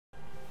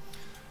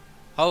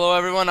Hello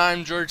everyone,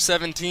 I'm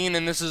George17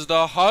 and this is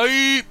the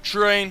Hype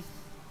Train.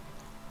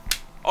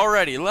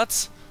 Alrighty,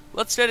 let's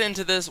get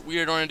into this. We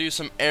are going to do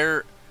some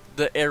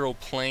the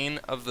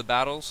aeroplane of the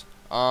battles.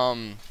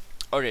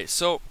 Okay,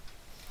 so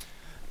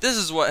this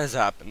is what has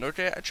happened.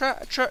 Okay, I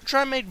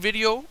try make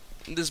video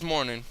this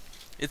morning.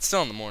 It's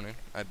still in the morning,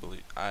 I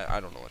believe.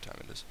 I don't know what time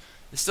it is.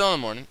 It's still in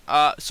the morning.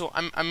 So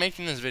I'm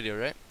making this video,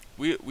 right?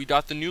 We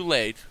got the new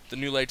lathe. The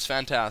new lathe's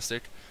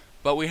fantastic.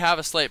 But we have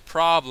a slight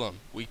problem.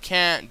 We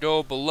can't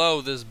go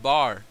below this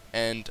bar,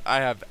 and I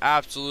have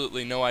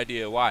absolutely no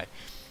idea why.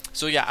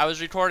 So yeah, I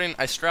was recording.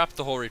 I scrapped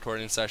the whole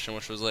recording session,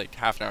 which was like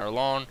half an hour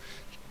long.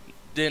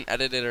 Didn't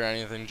edit it or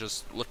anything,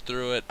 just looked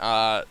through it.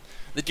 The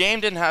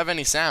game didn't have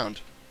any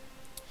sound.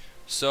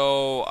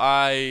 So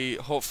I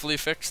hopefully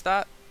fixed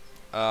that.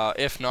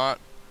 If not,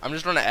 I'm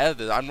just going to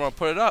edit it. I'm going to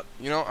put it up.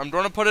 You know, I'm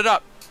going to put it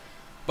up.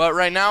 But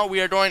right now,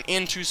 we are going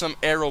into some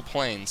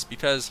aeroplanes,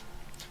 because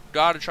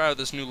gotta try out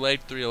this new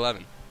lathe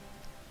 311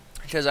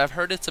 because I've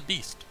heard it's a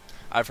beast.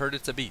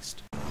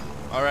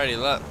 Alrighty,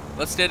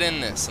 let's get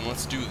in this and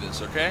let's do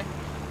this, okay?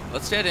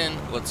 Let's get in,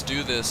 let's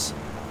do this.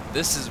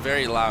 This is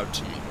very loud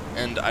to me,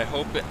 and I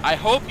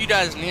hope you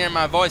guys can hear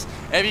my voice.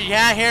 If you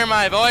can't hear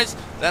my voice,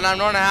 then I'm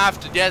gonna have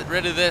to get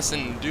rid of this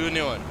and do a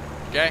new one,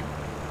 okay?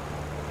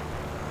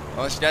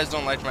 Unless you guys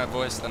don't like my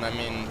voice, then I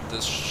mean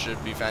this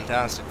should be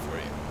fantastic for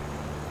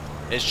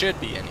you. It should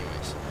be anyways.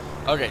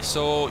 Okay,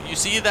 so you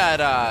see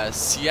that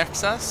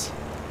CXS?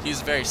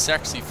 He's a very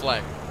sexy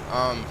flag.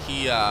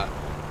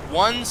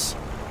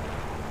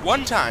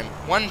 One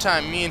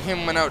time, me and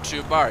him went out to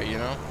a bar, you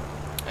know,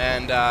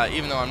 and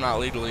even though I'm not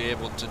legally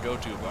able to go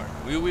to a bar,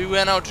 we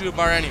went out to a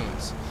bar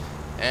anyways,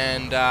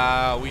 and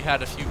we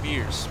had a few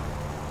beers.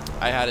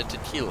 I had a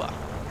tequila,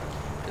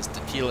 because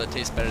tequila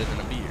tastes better than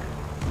a beer,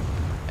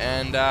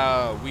 and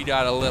we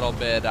got a little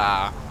bit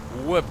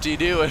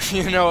whoop-de-doo, if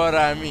you know what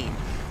I mean.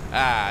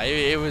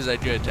 It was a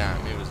good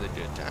time. It was a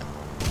good time.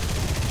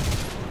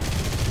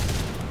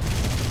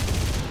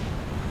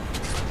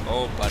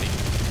 Oh, buddy.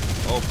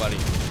 Oh, buddy.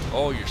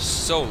 Oh, you're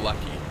so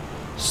lucky.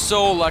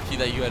 So lucky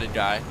that you had a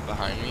guy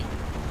behind me.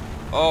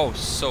 Oh,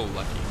 so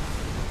lucky.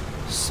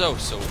 So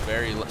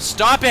very lucky.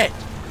 Stop it!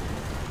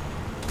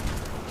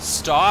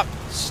 Stop it.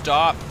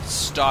 Stop.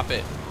 Stop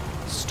it.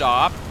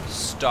 Stop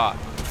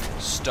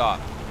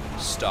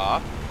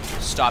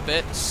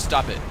it.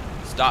 Stop it.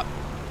 Stop.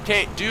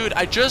 Okay, dude,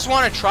 I just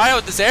want to try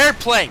out this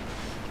airplane.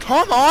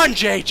 Come on,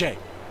 JJ.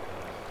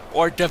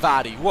 Or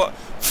Davati. What?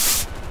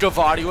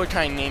 Davati, what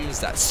kind of name is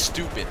that?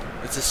 Stupid.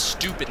 It's a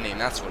stupid name,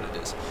 that's what it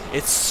is.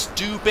 It's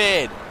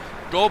stupid.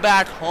 Go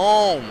back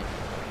home.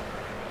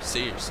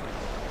 Seriously.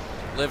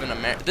 Live in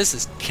America. This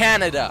is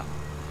Canada.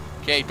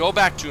 Okay, go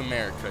back to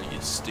America, you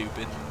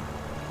stupid.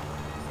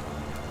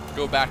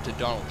 Go back to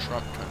Donald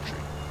Trump country.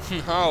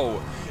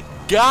 No.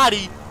 Got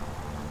it.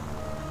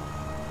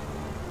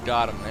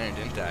 Got him there,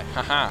 didn't I?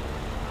 Haha.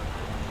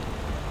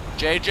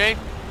 JJ,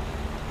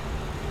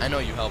 I know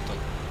you helped him,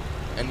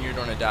 and you're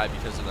gonna die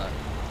because of that.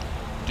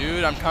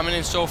 Dude, I'm coming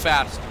in so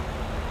fast.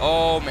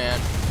 Oh, man.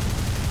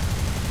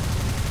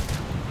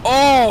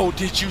 Oh,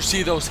 did you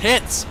see those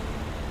hits?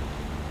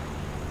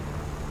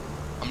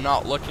 I'm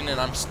not looking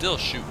and I'm still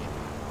shooting.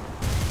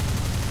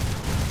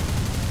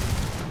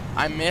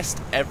 I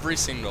missed every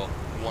single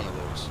one of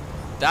those.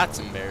 That's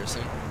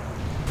embarrassing.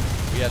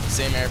 We have the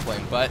same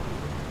airplane, but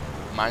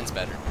mine's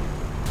better.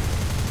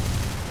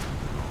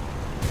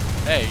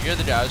 Hey, you're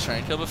the guy I was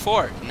trying to kill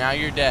before. Now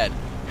you're dead.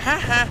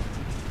 Haha.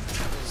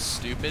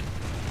 Stupid.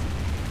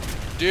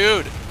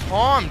 Dude,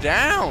 calm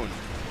down.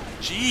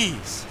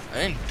 Jeez.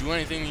 I didn't do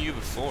anything to you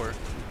before.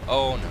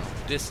 Oh no,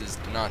 this is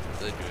not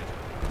the good.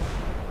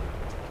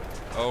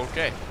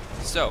 Okay,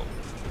 so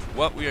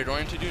what we are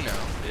going to do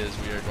now is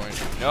we are going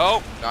to...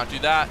 No, not do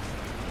that.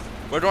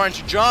 We're going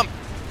to jump.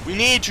 We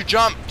need to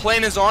jump.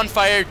 Plane is on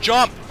fire.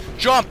 Jump.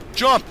 Jump,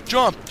 jump,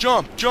 jump,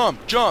 jump,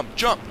 jump, jump,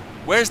 jump.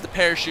 Where's the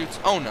parachutes?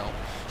 Oh no,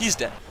 he's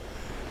dead.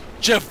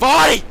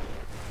 Javati!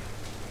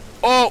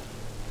 Oh.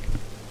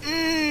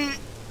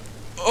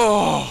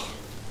 Oh.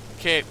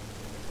 Okay.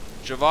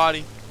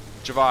 Javati,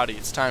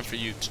 it's time for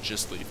you to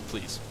just leave,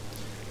 please.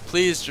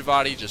 Please,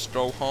 Javati, just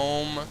go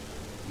home.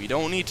 We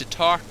don't need to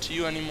talk to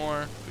you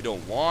anymore. We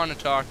don't want to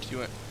talk to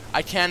you.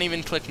 I can't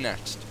even click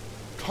next.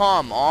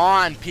 Come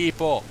on,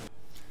 people.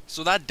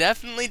 So that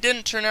definitely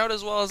didn't turn out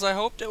as well as I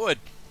hoped it would.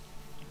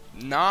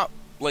 Not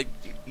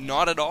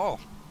at all.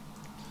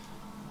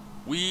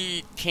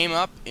 We came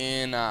up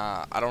in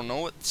I don't know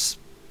what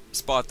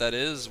spot that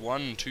is.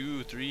 1,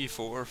 2, 3,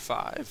 4,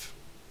 5.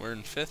 We're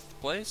in 5th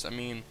place. I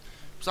mean,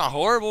 it's not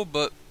horrible,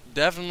 but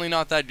definitely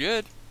not that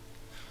good.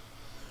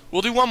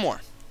 We'll do one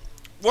more.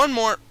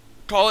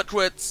 Call it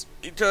quits,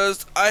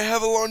 because I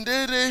have a long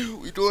day today.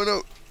 We going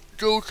out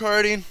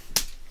go-karting.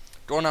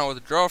 Going out with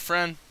a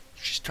girlfriend.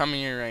 She's coming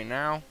here right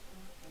now.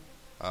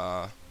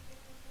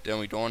 Then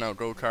we going out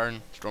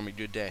go-karting. It's gonna be a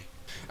good day.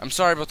 I'm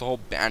sorry about the whole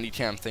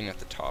Bandicam thing at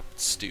the top.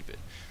 It's stupid.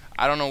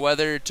 I don't know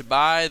whether to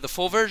buy the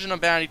full version of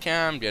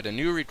Bandicam, get a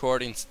new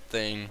recording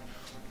thing,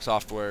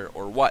 software,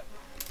 or what.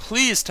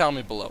 Please tell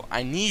me below.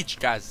 I need you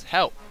guys'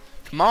 help.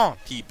 Come on,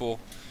 people.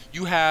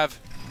 You have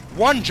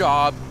one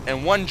job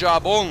and one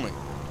job only.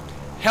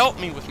 Help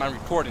me with my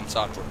recording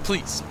software,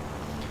 please.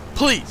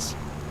 Please.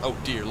 Oh,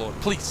 dear Lord,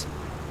 please.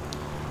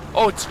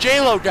 Oh, it's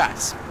J-Lo,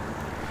 guys.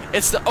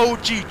 It's the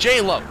OG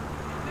J-Lo.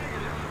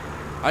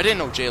 I didn't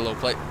know J-Lo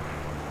played.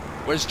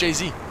 Where's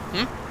Jay-Z?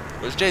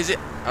 Where's Jay-Z?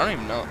 I don't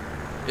even know.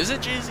 Is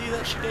it Jay-Z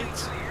that she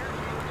dates?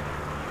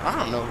 I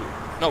don't know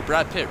who. No,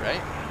 Brad Pitt, right?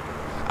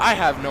 I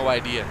have no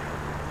idea.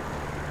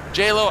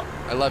 J-Lo,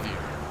 I love you.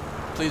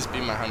 Please be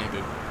my honey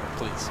boo.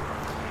 Please.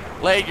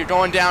 Leg, you're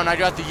going down. I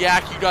got the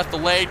yak, you got the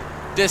leg.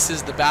 This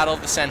is the battle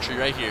of the century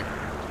right here.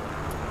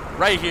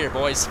 Right here,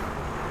 boys.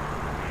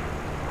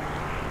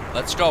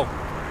 Let's go.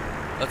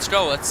 Let's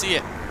go. Let's see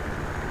it.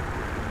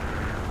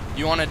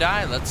 You want to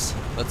die? Let's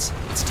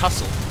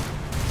tussle.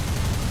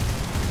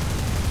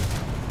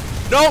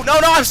 No,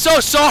 I'm so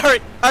sorry.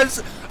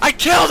 I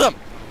killed him.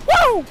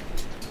 Woo!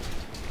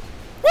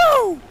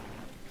 Woo!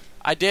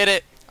 I did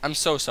it. I'm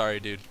so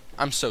sorry, dude.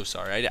 I'm so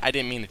sorry. I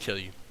didn't mean to kill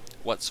you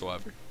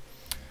whatsoever.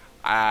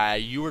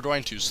 You were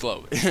going too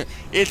slow.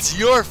 It's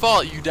your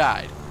fault you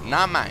died,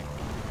 not mine.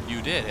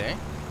 You did, eh?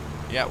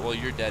 Yeah, well,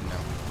 you're dead now.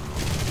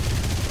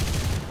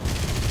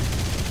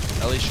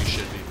 At least you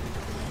should be.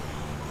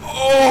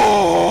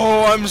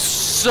 Oh, I'm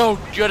so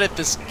good at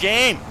this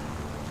game.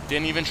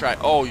 Didn't even try.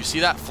 Oh, you see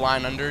that?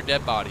 Flying under a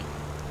dead body.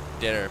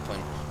 Dead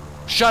airplane.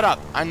 Shut up.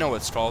 I know what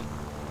it's called.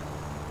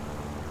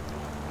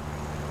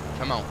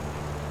 Come on.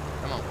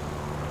 Come on.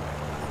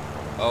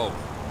 Oh.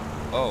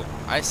 Oh,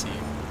 I see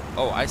you.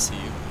 Oh, I see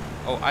you.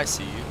 Oh, I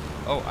see you.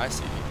 Oh, I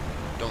see you.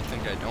 Don't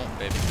think I don't,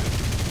 baby.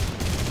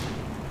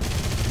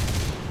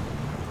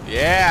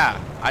 Yeah.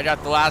 I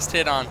got the last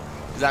hit on.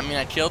 Does that mean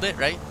I killed it,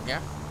 right? Yeah?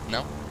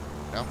 No?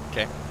 No?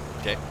 Okay.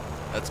 Okay.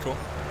 That's cool.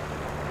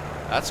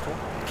 That's cool.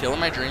 Killing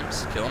my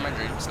dreams. Killing my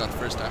dreams. Not the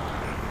first time.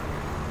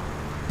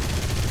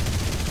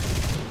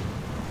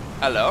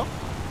 Hello?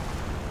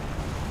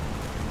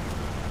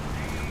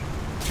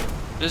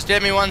 Just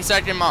give me 1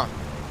 second, Mom.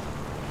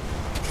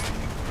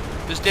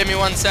 Just give me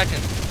 1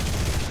 second.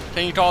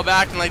 Can you call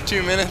back in like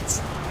 2 minutes?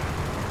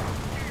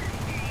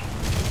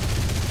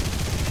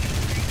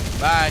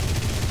 Bye.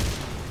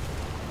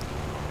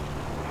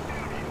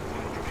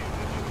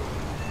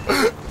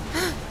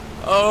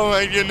 Oh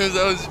my goodness,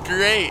 that was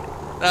great.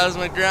 That was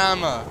my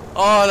grandma.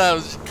 Oh, that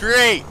was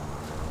great.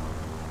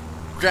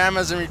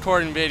 Grandma's in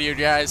recording video,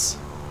 guys.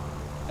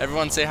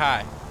 Everyone say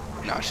hi.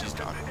 No, she's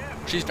gone.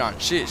 She's gone.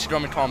 She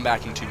told me to call him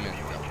back in 2 minutes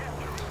though.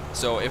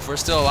 So if we're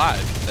still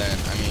alive, then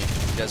I mean,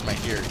 you guys might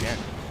hear it again.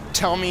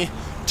 Tell me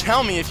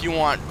if you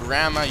want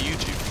Grandma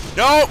YouTube.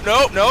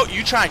 No,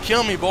 you try and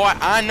kill me, boy.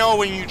 I know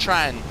when you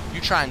try and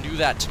do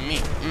that to me.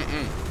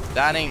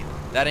 That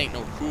ain't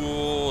no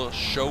cool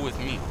show with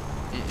me.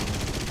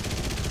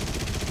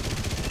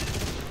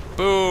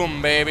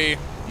 Boom, baby.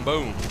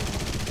 Boom.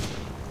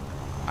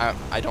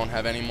 I don't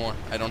have any more.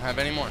 I don't have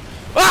any more.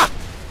 Ah!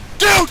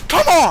 Dude,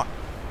 come on!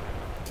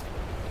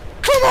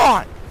 Come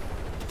on!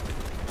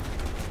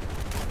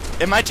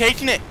 Am I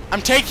taking it?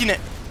 I'm taking it.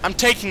 I'm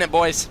taking it,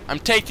 boys. I'm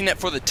taking it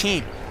for the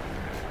team.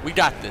 We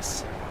got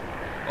this.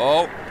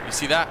 Oh, you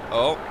see that?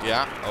 Oh,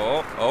 yeah.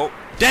 Oh.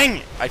 Dang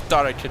it! I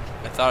thought I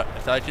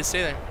could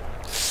stay there.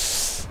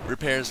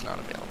 Repairs not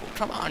available.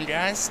 Come on,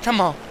 guys. Come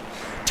on.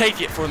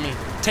 Take it for me.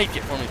 Take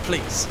it for me,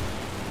 please.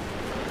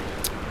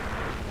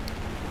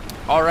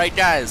 Alright,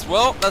 guys.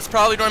 Well, that's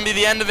probably going to be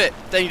the end of it.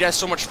 Thank you guys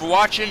so much for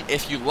watching.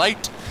 If you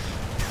liked,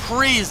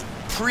 please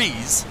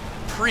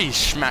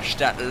smash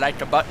that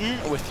like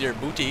button with your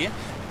booty.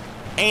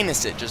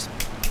 Anus it. Just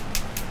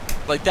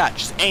like that.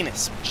 Just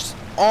anus. Just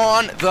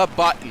on the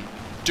button.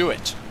 Do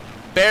it.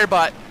 Bare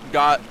butt.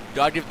 God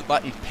give the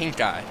button pink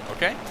eye.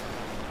 Okay?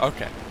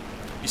 Okay.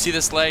 You see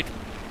this leg?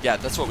 Yeah,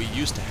 that's what we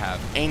used to have.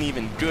 Ain't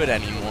even good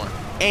anymore.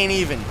 Ain't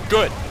even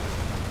good.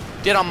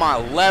 Get on my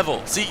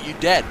level. See, you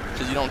dead.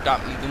 Because you don't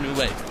got the new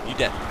leg. You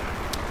dead.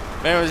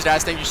 But anyways,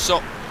 guys, thank you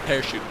so...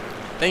 Parachute.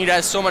 Thank you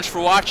guys so much for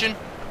watching.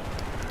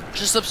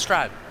 Just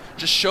subscribe.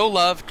 Just show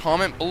love.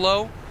 Comment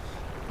below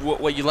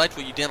what you liked,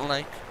 what you didn't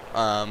like.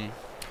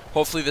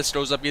 Hopefully this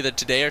goes up either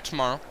today or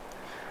tomorrow.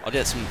 I'll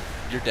get some...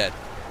 You're dead.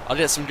 I'll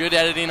get some good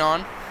editing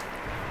on.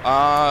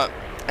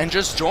 And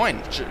just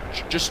join.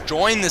 Just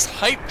join this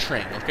hype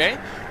train, okay?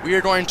 We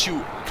are going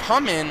to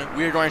come in.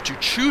 We are going to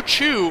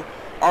choo-choo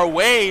our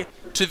way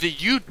to the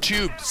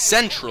YouTube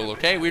Central,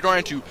 okay? We're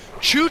going to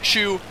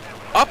choo-choo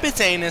up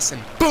its anus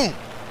and boom!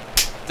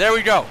 There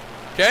we go,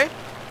 okay?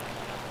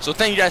 So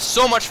thank you guys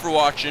so much for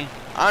watching.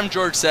 I'm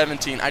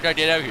George17. I gotta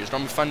get out of here. It's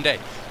gonna be a fun day.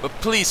 But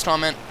please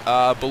comment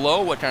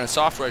below what kind of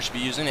software I should be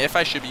using. If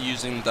I should be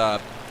using the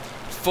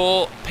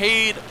full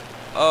paid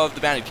of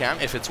the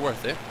Bandicam, if it's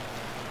worth it.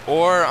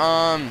 Or,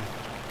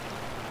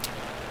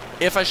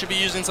 if I should be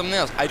using something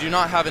else. I do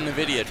not have a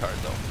NVIDIA card,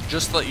 though.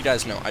 Just to let you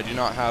guys know, I do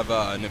not have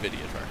a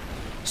NVIDIA card.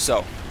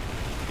 So,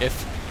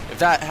 if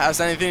that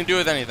has anything to do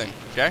with anything,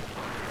 okay?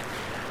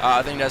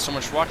 Thank you guys so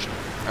much for watching.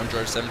 I'm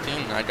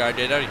George17, and I gotta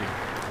get out of here.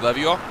 Love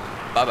you all.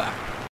 Bye-bye.